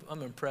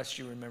 I'm impressed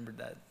you remembered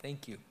that.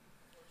 Thank you.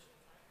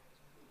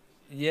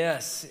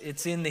 Yes,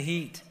 it's in the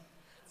heat.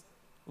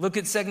 Look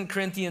at 2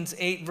 Corinthians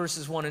 8,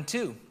 verses 1 and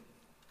 2.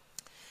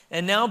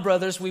 And now,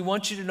 brothers, we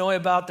want you to know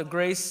about the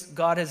grace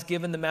God has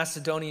given the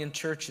Macedonian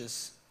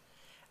churches.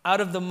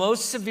 Out of the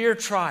most severe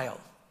trial,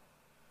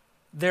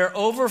 their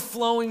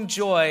overflowing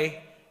joy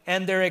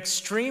and their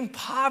extreme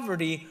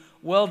poverty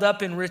welled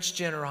up in rich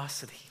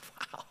generosity.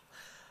 Wow.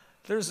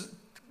 There's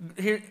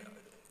here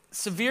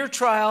severe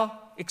trial,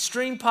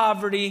 extreme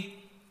poverty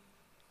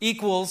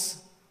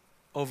equals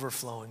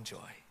overflowing joy.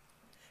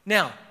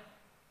 Now,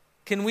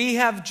 can we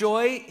have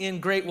joy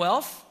in great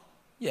wealth?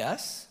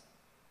 Yes.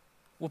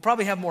 We'll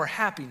probably have more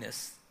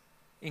happiness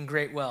in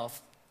great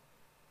wealth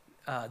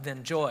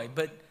than joy.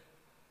 But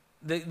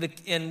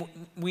and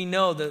we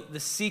know the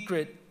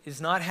secret is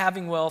not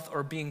having wealth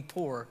or being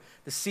poor.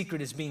 The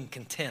secret is being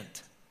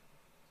content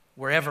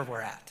wherever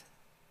we're at.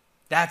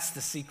 That's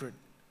the secret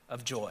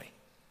of joy.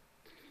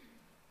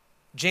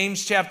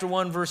 James chapter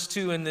 1, verse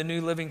 2 in the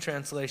New Living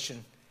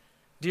Translation.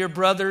 Dear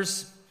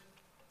brothers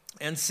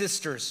and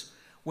sisters,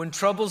 when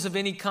troubles of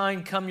any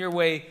kind come your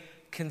way,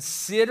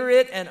 consider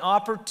it an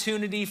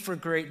opportunity for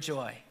great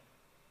joy.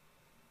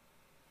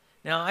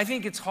 Now, I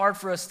think it's hard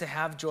for us to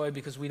have joy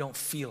because we don't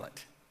feel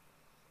it.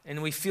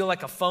 And we feel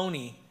like a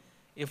phony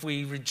if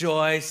we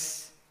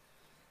rejoice.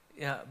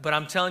 Yeah, but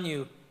I'm telling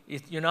you,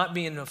 if you're not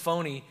being a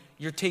phony,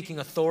 you're taking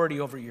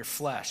authority over your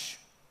flesh.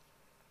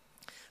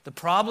 The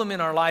problem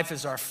in our life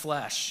is our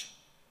flesh.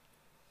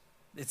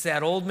 It's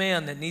that old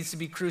man that needs to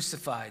be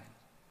crucified.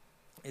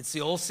 It's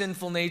the old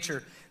sinful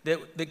nature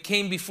that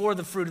came before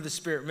the fruit of the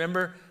Spirit.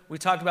 Remember, we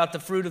talked about the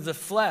fruit of the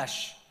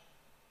flesh.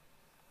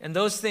 And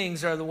those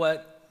things are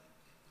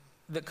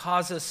that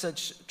cause us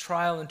such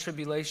trial and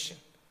tribulation.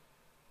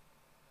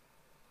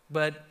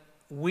 But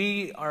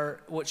we are,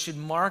 what should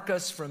mark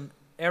us from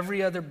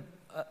every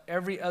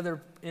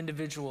other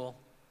individual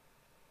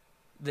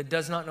that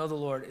does not know the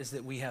Lord is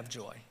that we have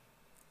joy.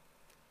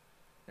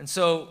 And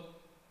so,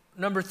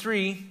 number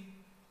 3,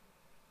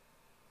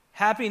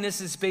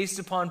 happiness is based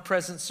upon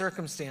present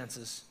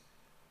circumstances.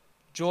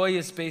 Joy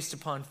is based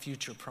upon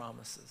future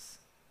promises.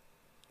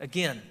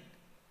 Again,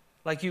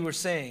 like you were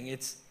saying,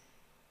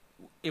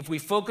 if we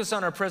focus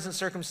on our present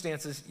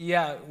circumstances,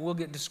 yeah, we'll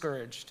get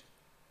discouraged.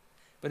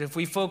 But if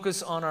we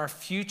focus on our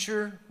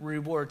future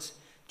rewards,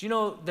 do you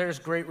know there's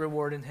great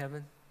reward in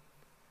heaven?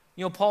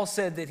 You know, Paul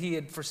said that he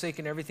had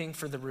forsaken everything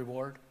for the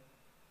reward.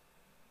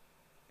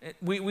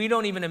 We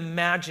don't even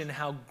imagine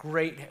how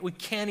great, we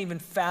can't even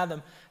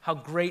fathom how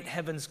great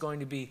heaven's going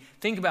to be.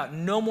 Think about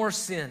no more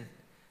sin,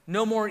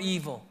 no more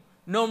evil,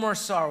 no more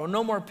sorrow,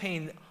 no more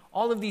pain.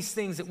 All of these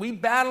things that we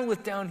battle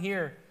with down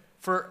here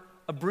for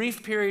a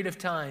brief period of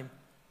time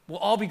will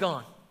all be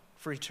gone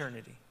for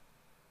eternity.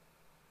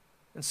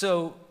 And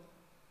so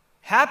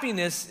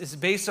happiness is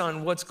based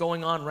on what's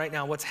going on right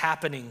now, what's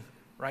happening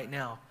right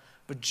now.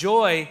 But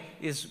joy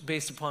is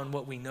based upon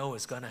what we know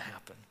is going to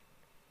happen.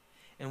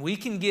 And we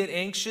can get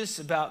anxious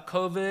about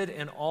COVID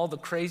and all the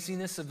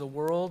craziness of the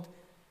world,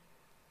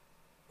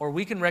 or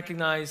we can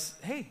recognize,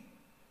 hey,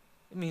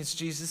 it means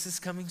Jesus is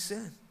coming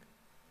soon.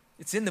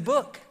 It's in the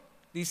book,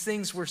 these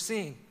things we're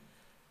seeing.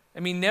 I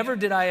mean, never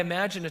did I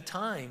imagine a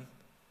time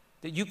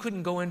that you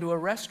couldn't go into a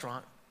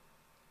restaurant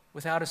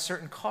without a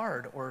certain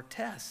card or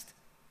test.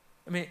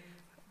 I mean,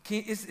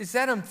 is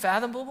that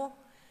unfathomable?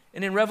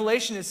 And in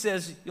Revelation it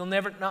says you'll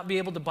never not be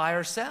able to buy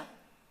or sell.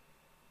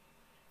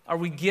 Are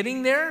we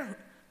getting there?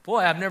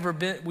 Boy,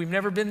 we've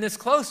never been this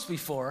close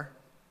before.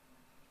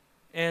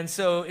 And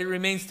so it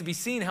remains to be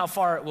seen how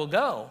far it will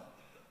go.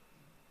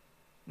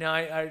 Now,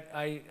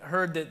 I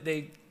heard that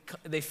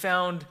they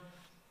found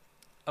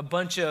a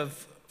bunch of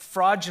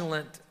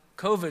fraudulent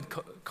COVID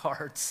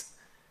cards.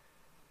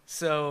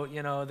 So,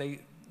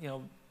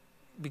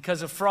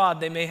 because of fraud,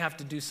 they may have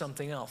to do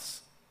something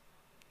else.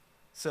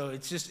 So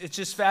it's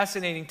just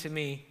fascinating to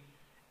me.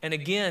 And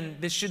again,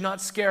 this should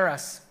not scare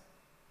us.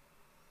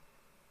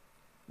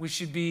 We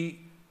should be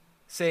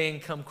saying,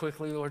 come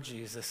quickly, Lord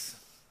Jesus.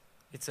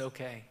 It's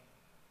okay.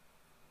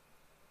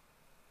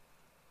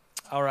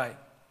 All right.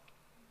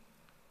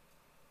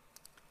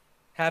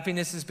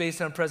 Happiness is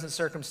based on present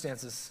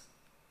circumstances.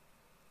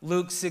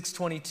 Luke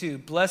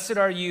 6:22. Blessed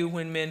are you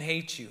when men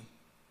hate you,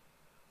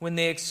 when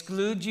they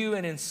exclude you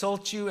and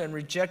insult you and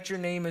reject your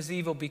name as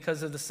evil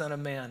because of the Son of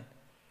Man.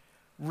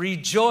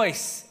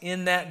 Rejoice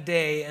in that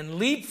day and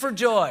leap for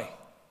joy,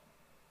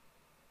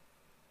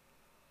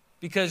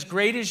 because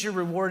great is your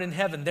reward in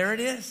heaven. There it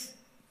is.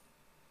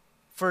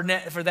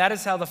 For that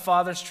is how the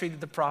fathers treated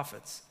the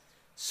prophets.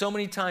 So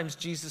many times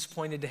Jesus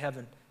pointed to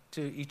heaven,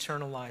 to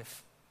eternal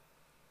life.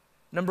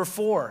 Number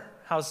 4,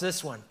 how's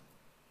this one?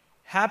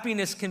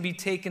 Happiness can be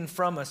taken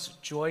from us,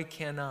 joy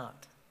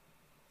cannot.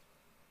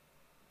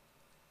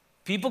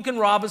 People can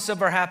rob us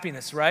of our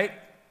happiness, right?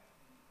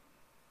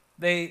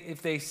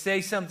 If they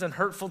say something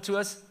hurtful to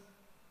us,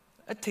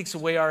 that takes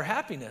away our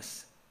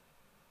happiness.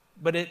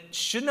 But it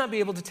should not be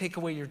able to take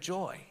away your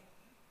joy.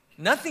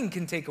 Nothing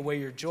can take away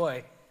your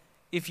joy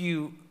if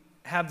you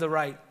have the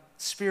right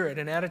spirit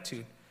and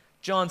attitude.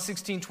 John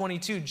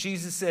 16:22,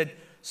 Jesus said,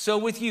 "So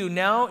with you,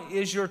 now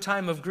is your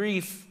time of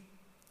grief,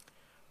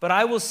 but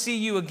I will see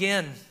you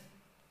again,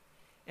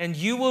 and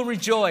you will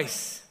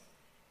rejoice,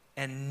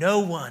 and no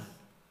one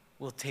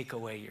will take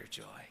away your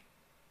joy."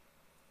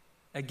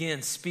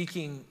 Again,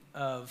 speaking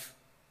of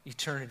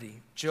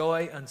eternity,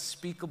 joy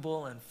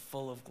unspeakable and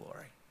full of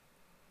glory.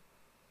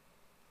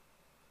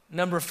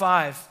 Number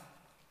 5,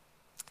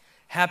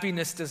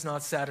 happiness does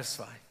not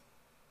satisfy.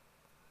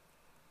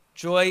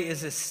 Joy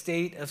is a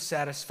state of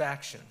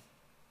satisfaction.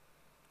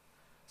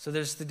 So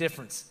there's the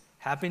difference.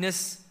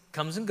 Happiness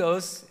comes and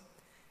goes.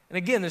 And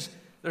again,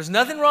 there's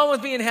nothing wrong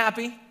with being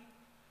happy.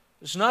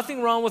 There's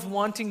nothing wrong with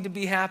wanting to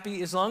be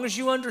happy as long as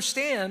you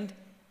understand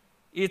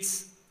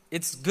it's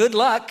good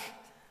luck.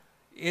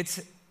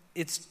 It's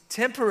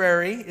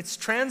temporary. It's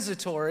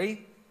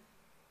transitory.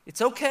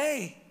 It's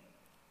okay.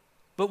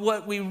 But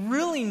what we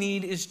really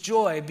need is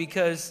joy,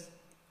 because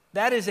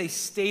that is a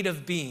state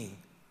of being.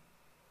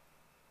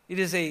 It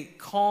is a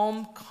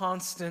calm,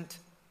 constant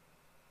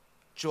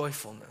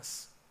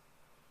joyfulness.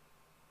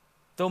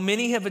 Though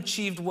many have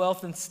achieved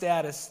wealth and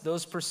status,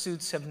 those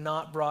pursuits have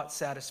not brought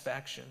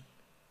satisfaction.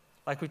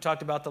 Like we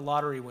talked about the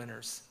lottery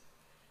winners.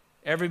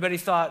 Everybody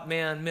thought,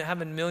 man,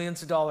 having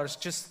millions of dollars,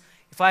 just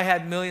if I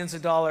had millions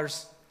of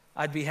dollars,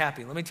 I'd be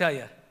happy. Let me tell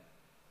you,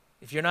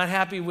 if you're not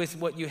happy with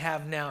what you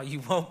have now, you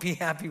won't be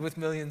happy with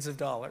millions of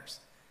dollars.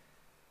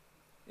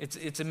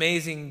 It's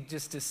amazing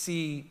just to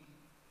see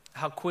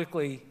how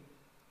quickly,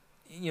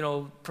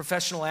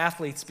 professional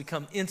athletes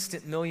become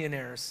instant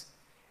millionaires,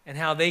 and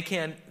how they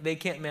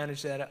can't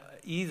manage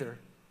that either.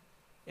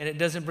 And it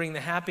doesn't bring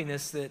the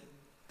happiness that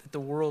the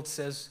world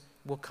says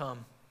will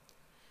come.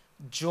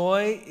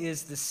 Joy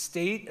is the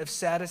state of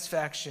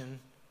satisfaction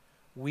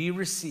we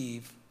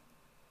receive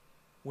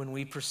when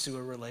we pursue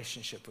a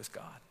relationship with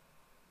God.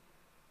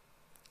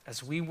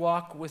 As we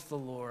walk with the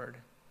Lord,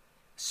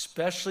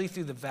 especially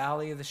through the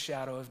valley of the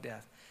shadow of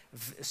death,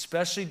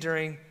 especially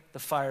during the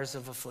fires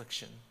of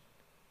affliction,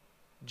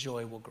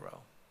 joy will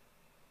grow.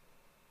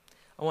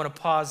 I want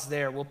to pause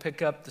there. We'll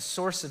pick up the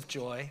source of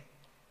joy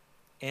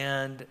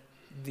and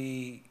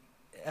the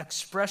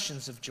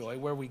expressions of joy,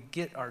 where we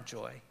get our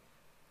joy.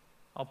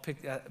 I'll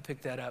pick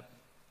that up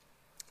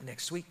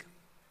next week.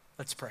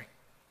 Let's pray.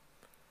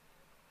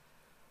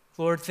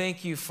 Lord,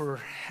 thank you for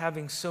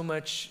having so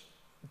much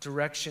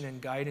direction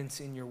and guidance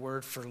in your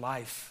word for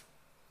life.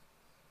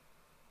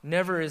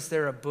 Never is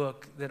there a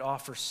book that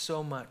offers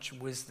so much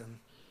wisdom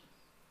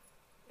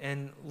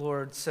and,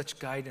 Lord, such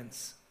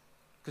guidance.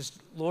 Because,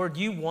 Lord,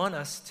 you want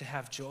us to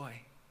have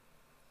joy.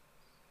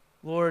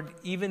 Lord,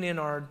 even in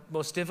our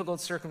most difficult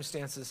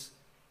circumstances,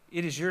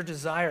 it is your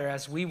desire,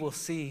 as we will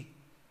see,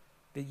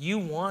 that you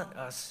want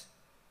us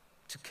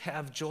to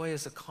have joy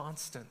as a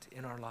constant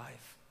in our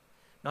life.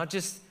 Not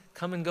just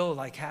come and go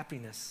like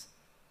happiness,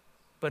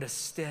 but a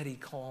steady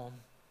calm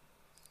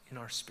in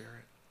our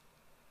spirit.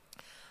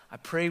 I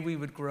pray we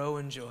would grow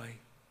in joy.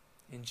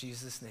 In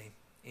Jesus' name,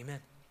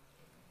 amen.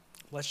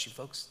 Bless you,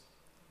 folks.